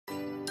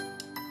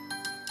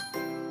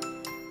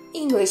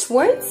English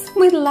words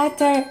with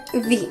letter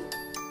V.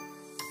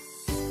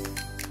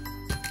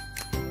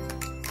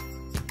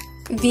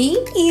 V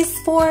is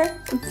for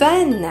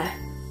van.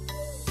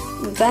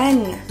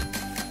 Van.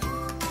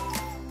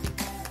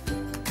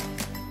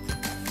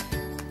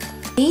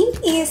 V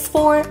is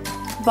for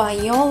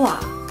viola.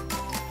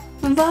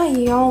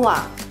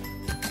 Viola.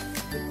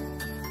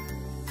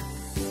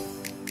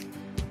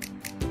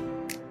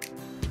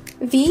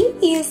 V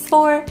is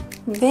for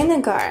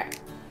vinegar.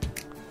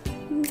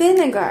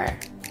 Vinegar.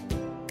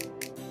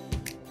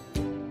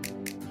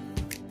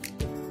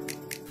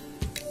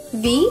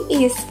 V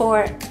is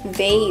for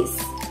vase.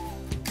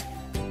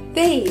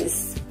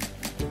 Vase.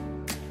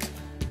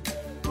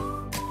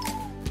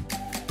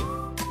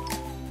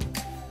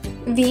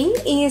 V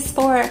is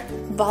for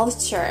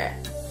vulture.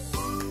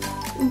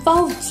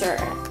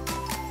 Vulture.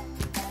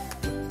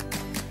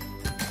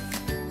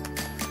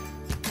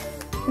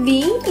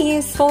 V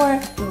is for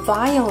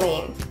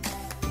violin.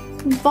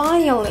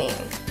 Violin.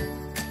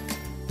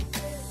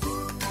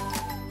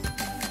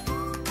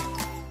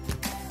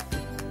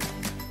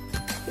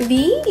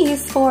 V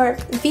is for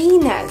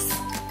Venus.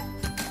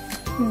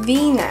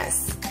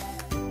 Venus.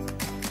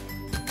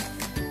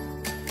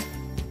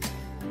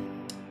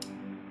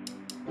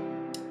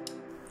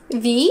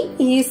 V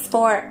is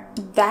for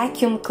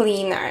vacuum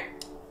cleaner.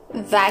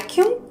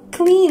 Vacuum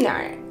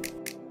cleaner.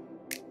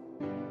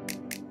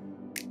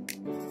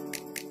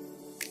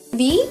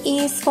 V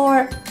is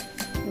for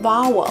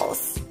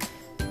vowels.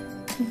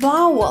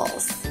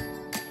 Vowels.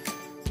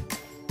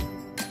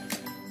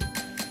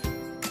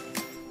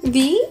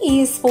 V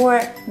is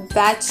for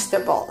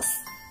vegetables.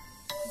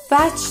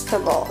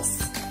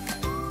 Vegetables.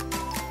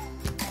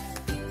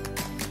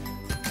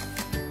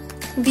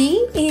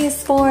 V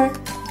is for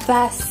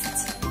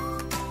vest.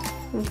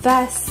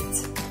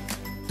 Vest.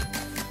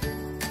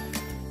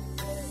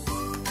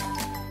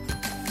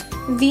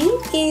 V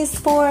is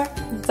for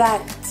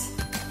vet.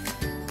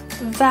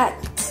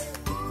 Vet.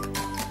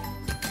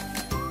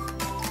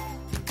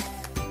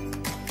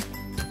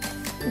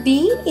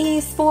 V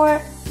is for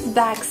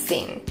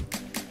vaccine.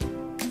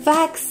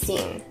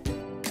 Vaccine.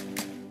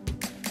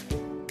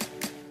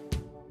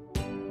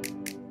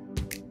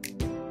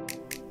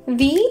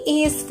 V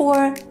is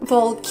for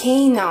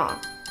volcano.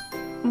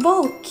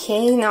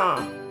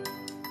 Volcano.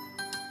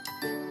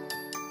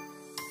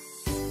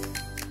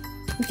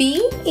 V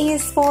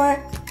is for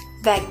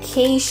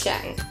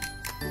vacation.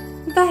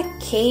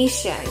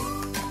 Vacation.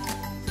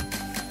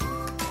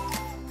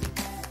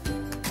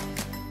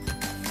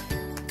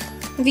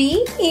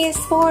 V is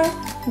for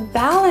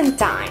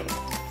Valentine.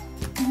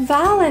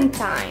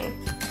 Valentine.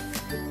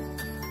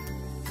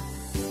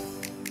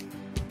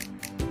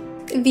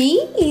 V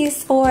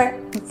is for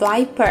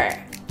viper.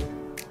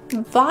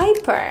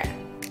 Viper.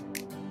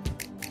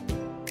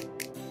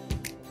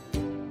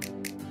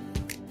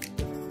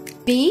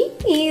 V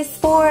is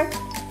for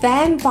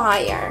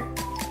vampire.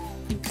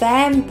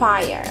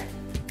 Vampire.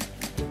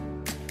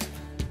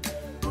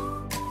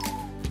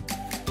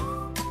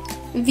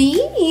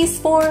 V is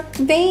for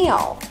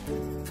veil.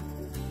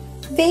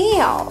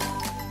 Veil.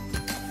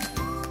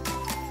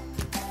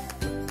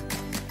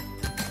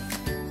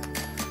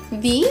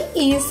 V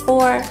is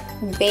for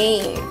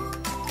vein.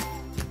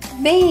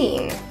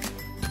 Vein.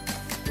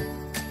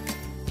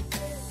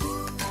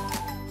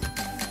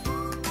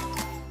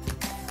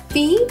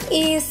 V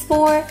is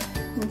for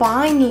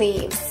vine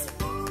leaves.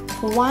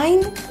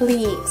 Wine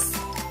leaves.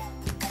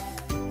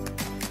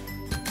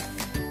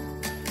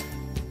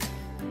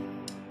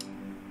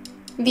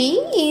 V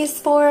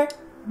is for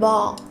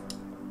ball.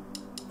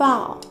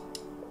 Ball.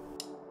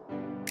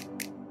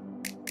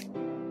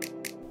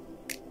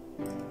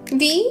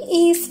 V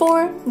is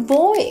for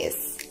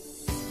voice.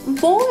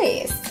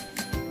 Voice.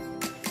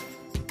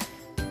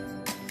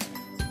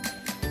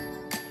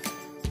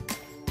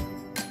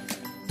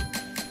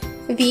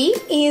 V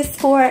is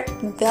for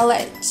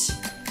village.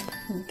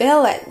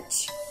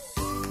 Village.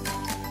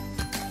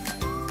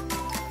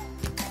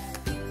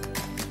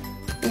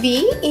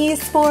 V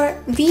is for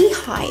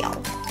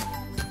vehicle.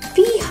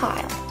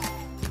 Vehicle.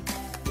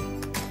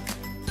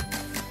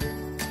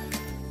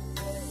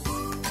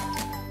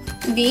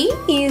 V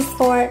is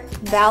for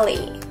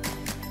valley.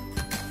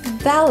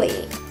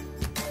 Valley.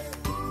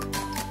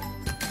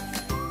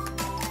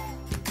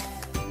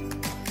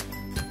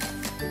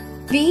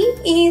 V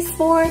is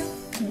for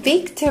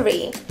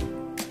victory.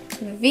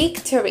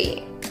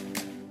 Victory.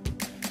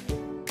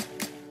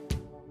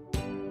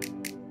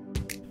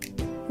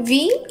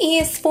 V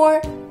is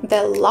for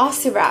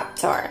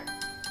velociraptor.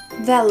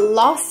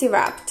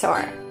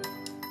 Velociraptor.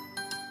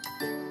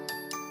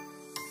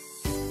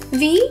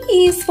 V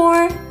is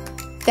for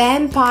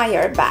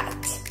vampire bat.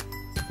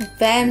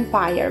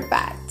 Vampire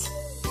bat.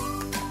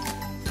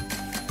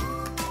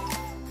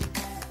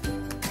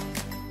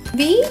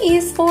 V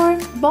is for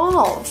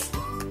valve.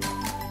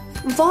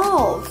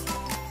 Valve.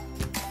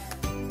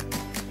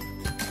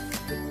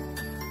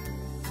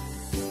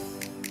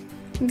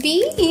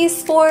 V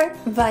is for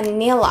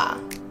vanilla.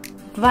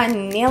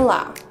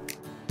 Vanilla.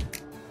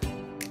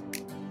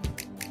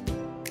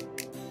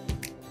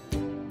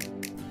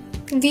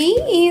 V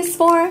is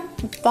for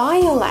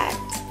violet.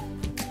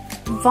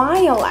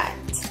 Violet.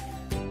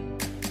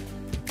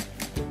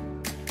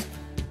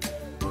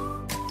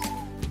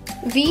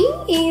 V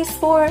is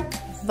for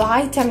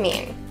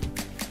vitamin.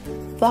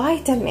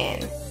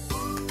 Vitamin.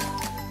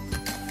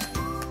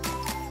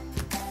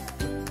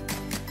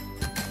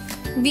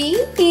 V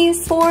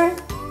is for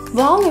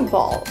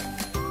volleyball.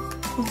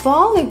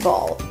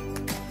 Volleyball.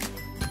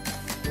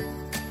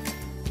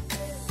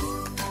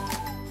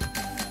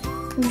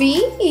 V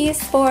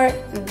is for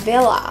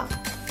villa.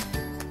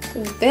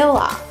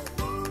 Villa.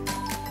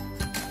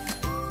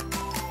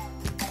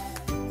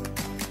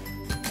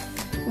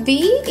 V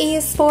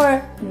is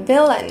for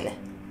villain.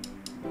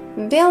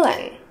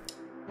 Villain.